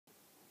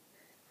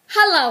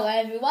Hello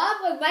everyone,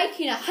 we're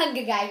making a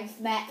Hunger Games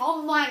map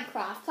on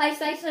Minecraft,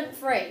 PlayStation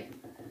 3.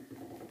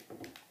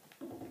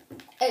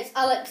 It's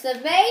Alex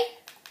and me,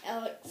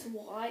 Alex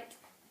White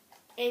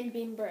and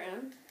Ben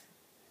Brown.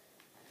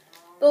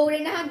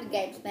 building a Hunger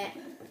Games map.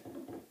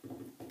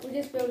 We're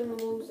just building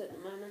the walls at the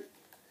moment.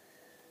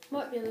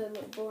 Might be a little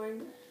bit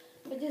boring,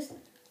 but just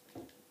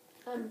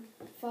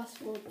fast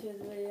forward to the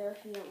video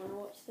if you don't want to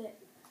watch that.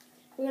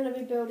 We're going to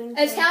be building...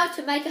 It's how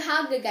to make a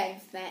Hunger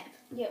Games map.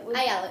 Yeah,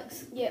 Hey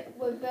Alex. Yeah,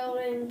 we're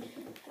building...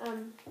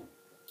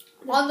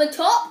 On the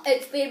top,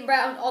 it's Ben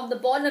Brown. On the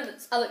bottom,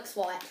 it's Alex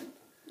White.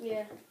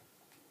 Yeah.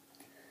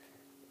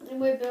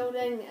 And we're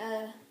building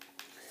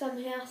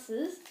some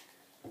houses.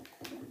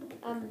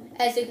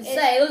 As you can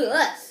see, look at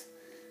this.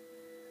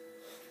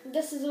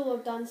 This is all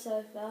I've done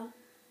so far.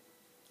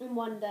 In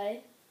one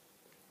day.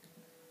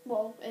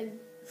 Well, in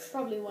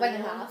probably 1 hour.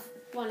 1 hour.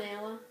 1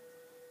 hour.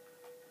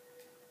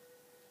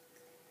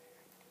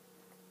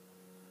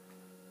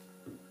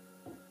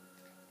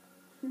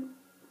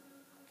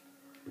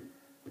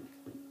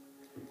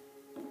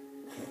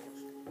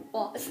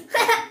 What?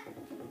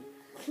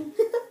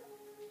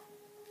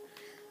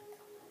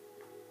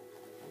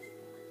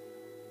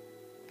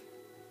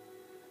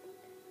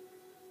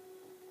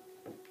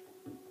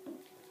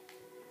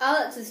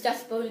 Alex is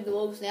just building the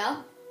walls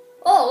now.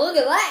 Oh, look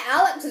at that.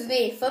 Alex is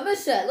near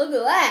finish it. Look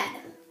at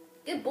that.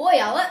 Good boy,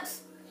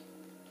 Alex.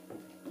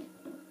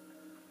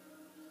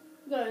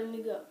 We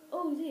only got...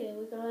 Oh, yeah,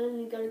 we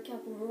only got a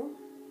couple more.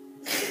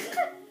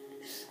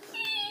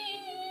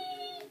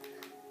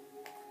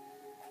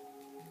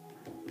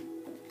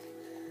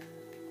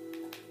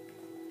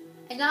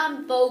 And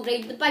I'm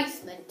building the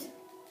basement.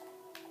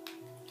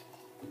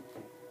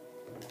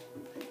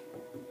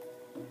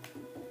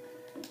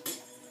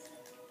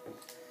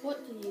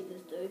 What did you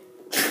just do?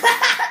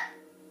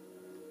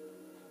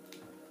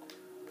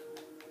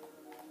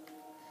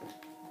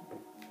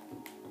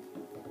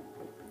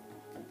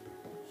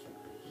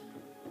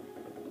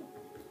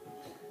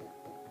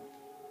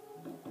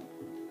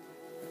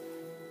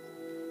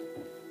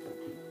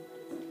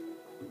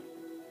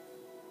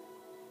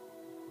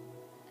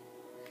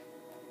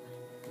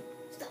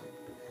 Stop.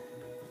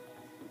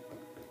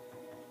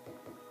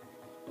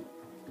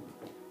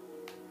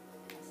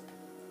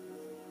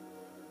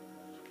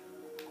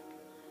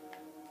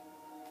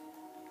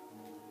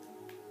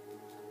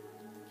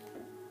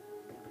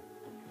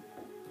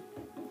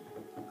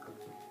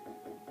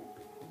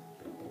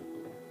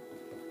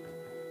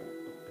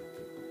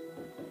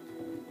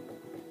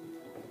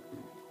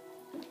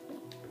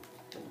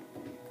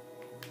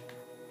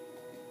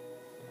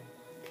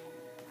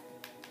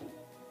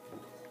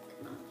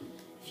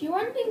 If you're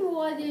wondering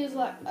why there's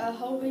like a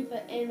whole heap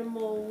of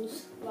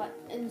animals like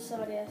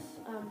inside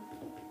our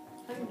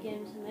Hunger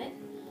Games and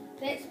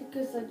that's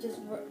because they've just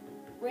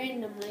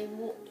randomly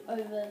walked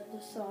over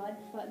the side,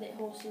 like that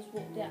horse has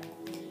walked out.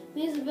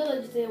 There's a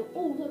village there.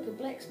 Oh look, a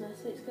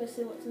blacksmith. Let's go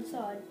see what's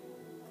inside.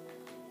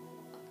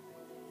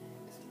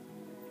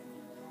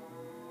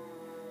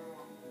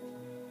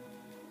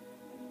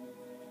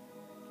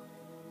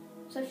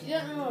 So if you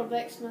don't know what a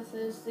blacksmith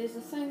is, there's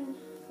a thing.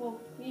 Well,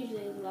 usually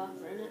there's a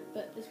laugher in it,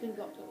 but it's been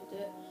got to do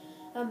it.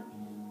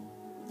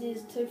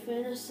 There's 2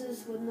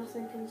 furnaces with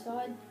nothing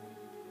inside.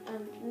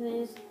 And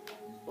there's...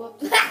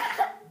 Whoops.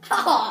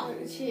 Oh.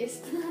 A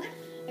chest.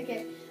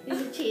 Okay,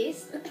 there's a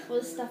chest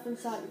with stuff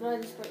inside, but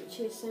I just broke the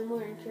chest, so I'm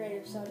wearing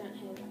creative, so I don't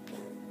have it.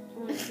 I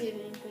won't get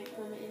anything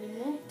from it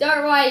anymore.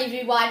 Don't worry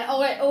everyone,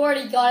 I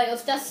already got it. It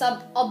was just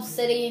some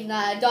obsidian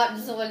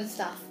dinosaur and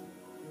stuff.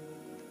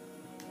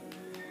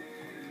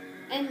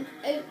 And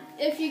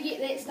if you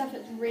get that stuff,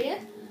 it's rare,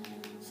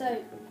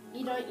 so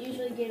you don't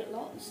usually get it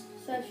lots.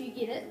 So if you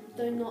get it,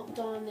 do not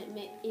die on that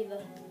map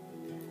ever.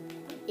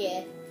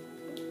 Yeah.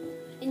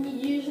 And you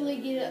usually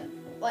get it,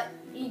 like,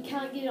 you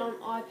can't get it on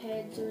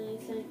iPads or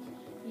anything.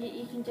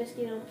 You can just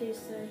get it on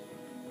PS3.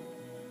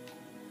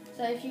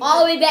 So if you...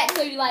 I'll be back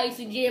soon, ladies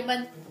and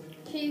gentlemen.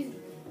 She's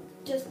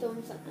just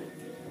doing something.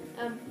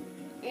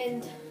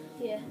 And,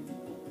 yeah.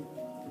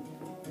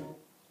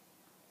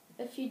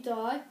 If you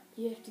die,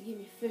 you have to give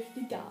me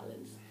 $50.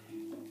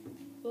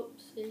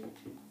 Whoopsie.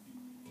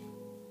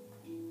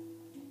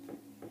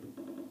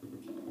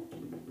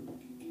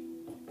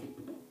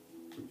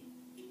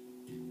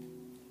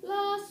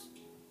 Last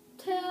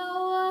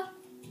tower.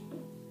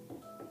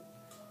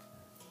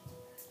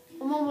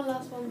 I'm on my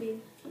last one,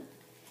 Ben.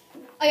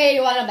 Okay,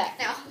 everyone, I'm back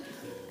now.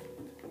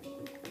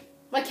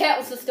 My cat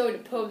was just doing the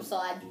pool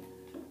side.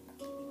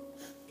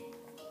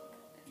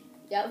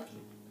 Yep.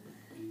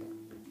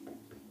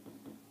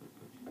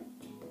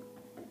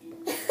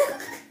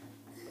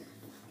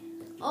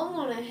 I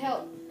want to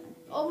help.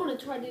 I want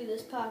to try to do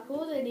this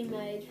parkour that he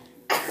made.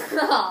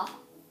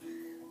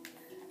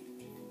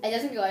 It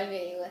doesn't go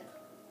anywhere.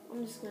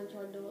 I'm just going to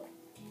try to do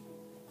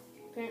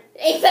it.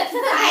 It's a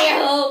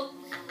fail!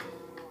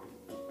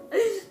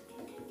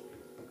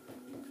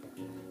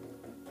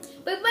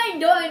 We've been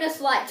doing this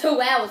for like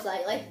 2 hours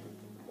lately.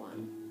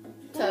 1.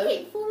 Two. Don't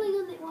keep falling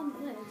on that one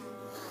place.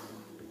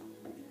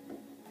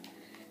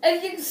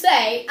 As you can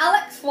see,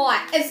 Alex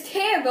White is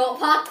terrible at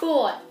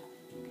parkour.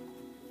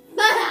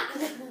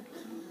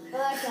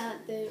 I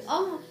can't do.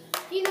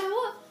 You know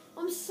what?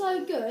 I'm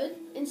so good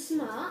and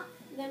smart.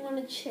 Then I'm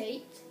gonna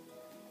cheat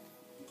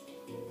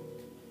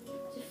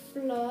to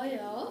fly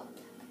up.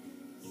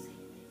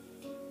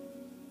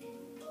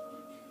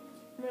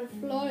 I'm gonna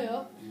fly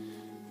up,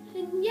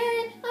 and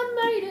yeah, I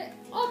made it.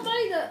 I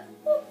made it.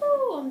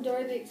 Woohoo! I'm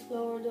Dora the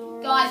Explorer.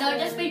 Dora. Guys, I'll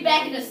just be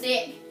back in a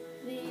sec.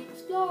 The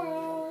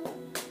Explorer.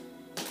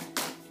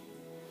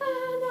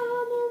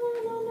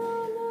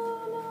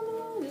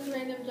 Just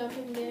random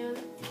jumping down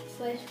 /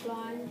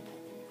 flying.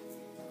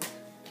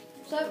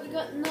 So we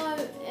got no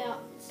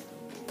outs.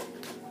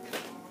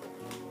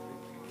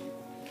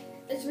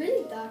 It's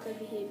really dark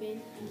over here,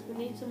 Ben. We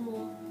need some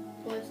more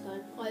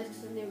glowstone. Oh, it's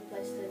because I've never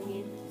placed it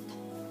again.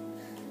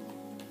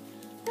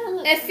 Oh,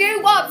 look. If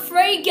you want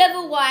free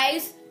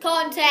giveaways,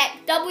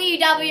 contact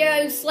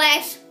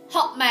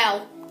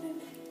www.hotmail.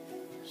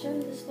 Show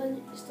me the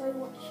story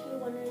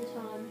one at a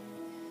time.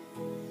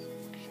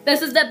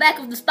 This is the back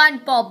of the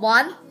SpongeBob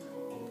one,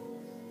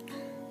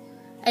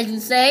 as you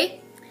can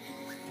see.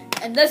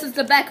 And this is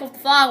the back of the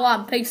Fire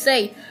One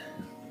PC.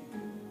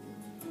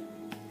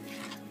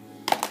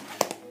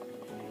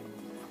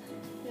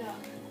 Yeah.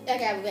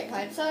 Okay, we'll get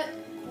home. So,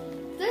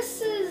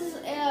 this is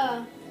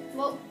our,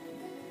 well,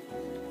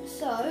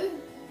 so,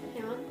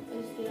 hang on,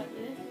 let's get up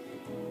there.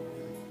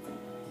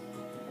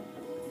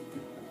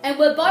 And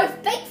we're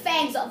both big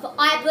fans of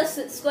Iblis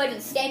Squid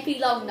and Stampy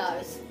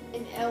Longnose.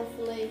 And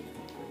Elfly.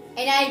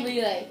 And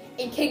Amy Lee.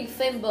 And King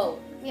Thimble.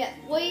 Yeah,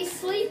 we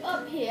sleep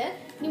up here,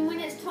 and when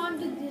it's time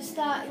to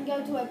start and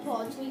go to our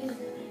pods, we just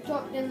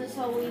drop down this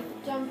hole, we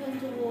jump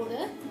into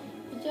water,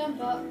 we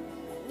jump up,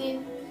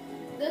 then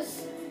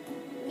there's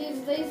these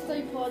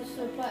 3 pods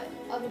for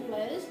other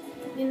players,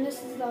 then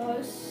this is the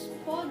host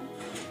pod.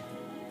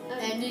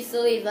 And this the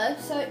lever.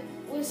 So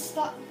we're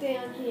stuck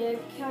down here,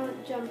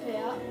 can't jump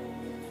out.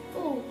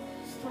 Oh,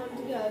 it's time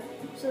to go.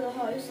 So the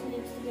host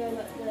needs to go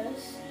like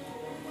this.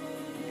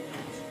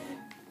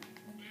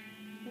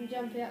 And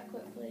jump out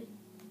quickly.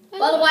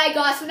 By the way,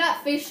 guys, we're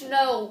not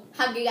professional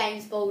Hunger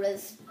Games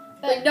builders.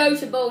 We're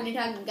notable in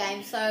Hunger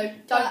Games, so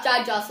don't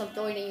judge us of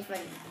doing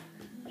anything.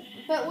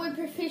 But we're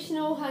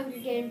professional Hunger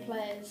Game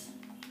players.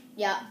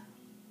 Yeah.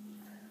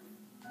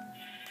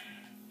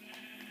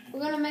 We're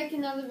going to make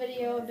another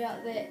video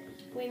about that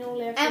when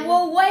all our And friends-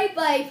 will we be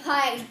playing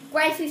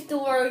Grand Theft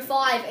Auto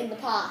 5 in the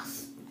past?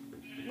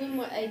 when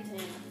we're 18.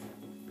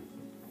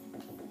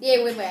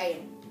 Yeah, when we're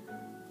 18.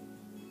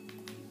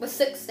 We're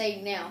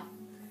 16 now.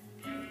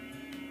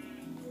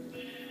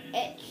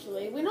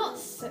 Actually, we're not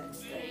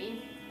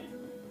 16.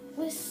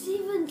 We're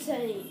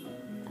 17.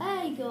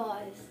 Hey,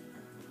 guys.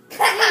 He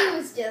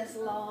was just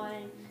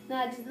lying.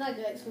 No,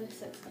 jokes, we're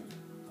 16.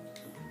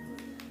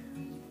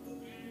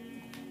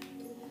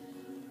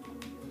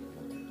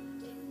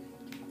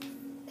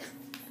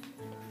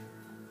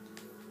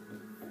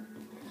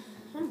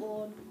 I'm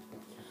bored.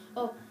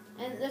 Oh,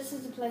 and this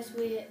is the place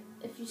where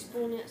if you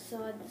spawn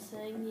outside the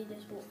thing, you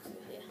just walk through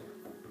here.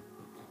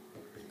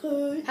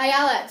 Good. Hey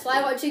Alex,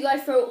 why won't you go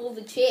through all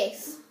the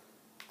chests?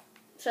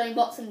 Showing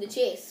what's in the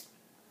chest.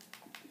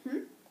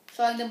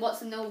 Showing them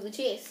what's in all the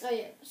chests. Oh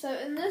yeah, so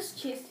in this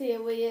chest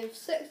here we have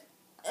 6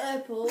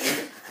 apples.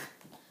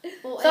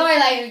 Sorry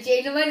ladies and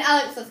gentlemen,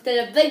 Alex has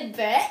did a big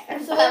bit in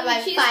So front of we my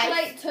have a chest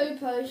face. plate,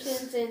 2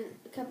 potions and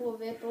a couple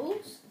of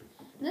apples.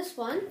 In this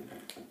one,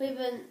 we have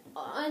an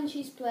iron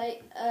chest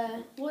plate,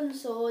 a wooden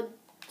sword,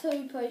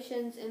 2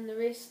 potions, and the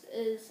rest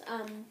is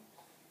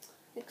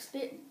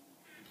XP,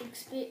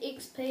 which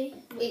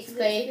is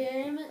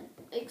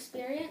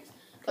experience.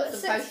 Got Got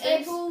some 6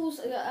 potions. apples,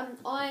 I got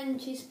iron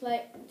chest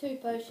plate, 2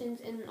 potions,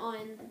 and an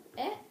iron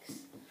axe.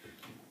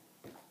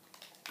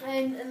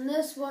 And in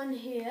this one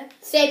here,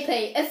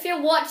 Seppi, if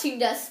you're watching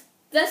this,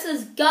 this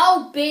is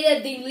gold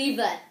better than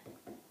leather.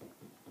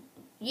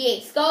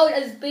 Yes, gold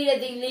is better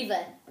than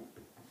leather.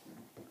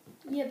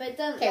 yeah, but it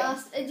doesn't Okay.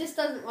 last. It just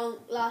doesn't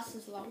last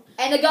as long.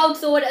 And a gold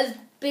sword is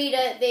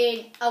better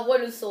than a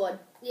wooden sword.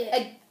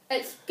 Yeah,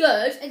 It's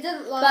good, it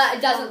doesn't last. but it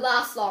as doesn't long.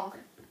 last long.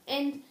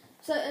 And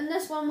so in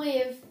this one we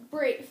have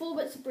bread, 4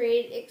 bits of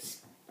bread,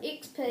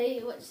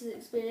 XP, which is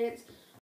experience,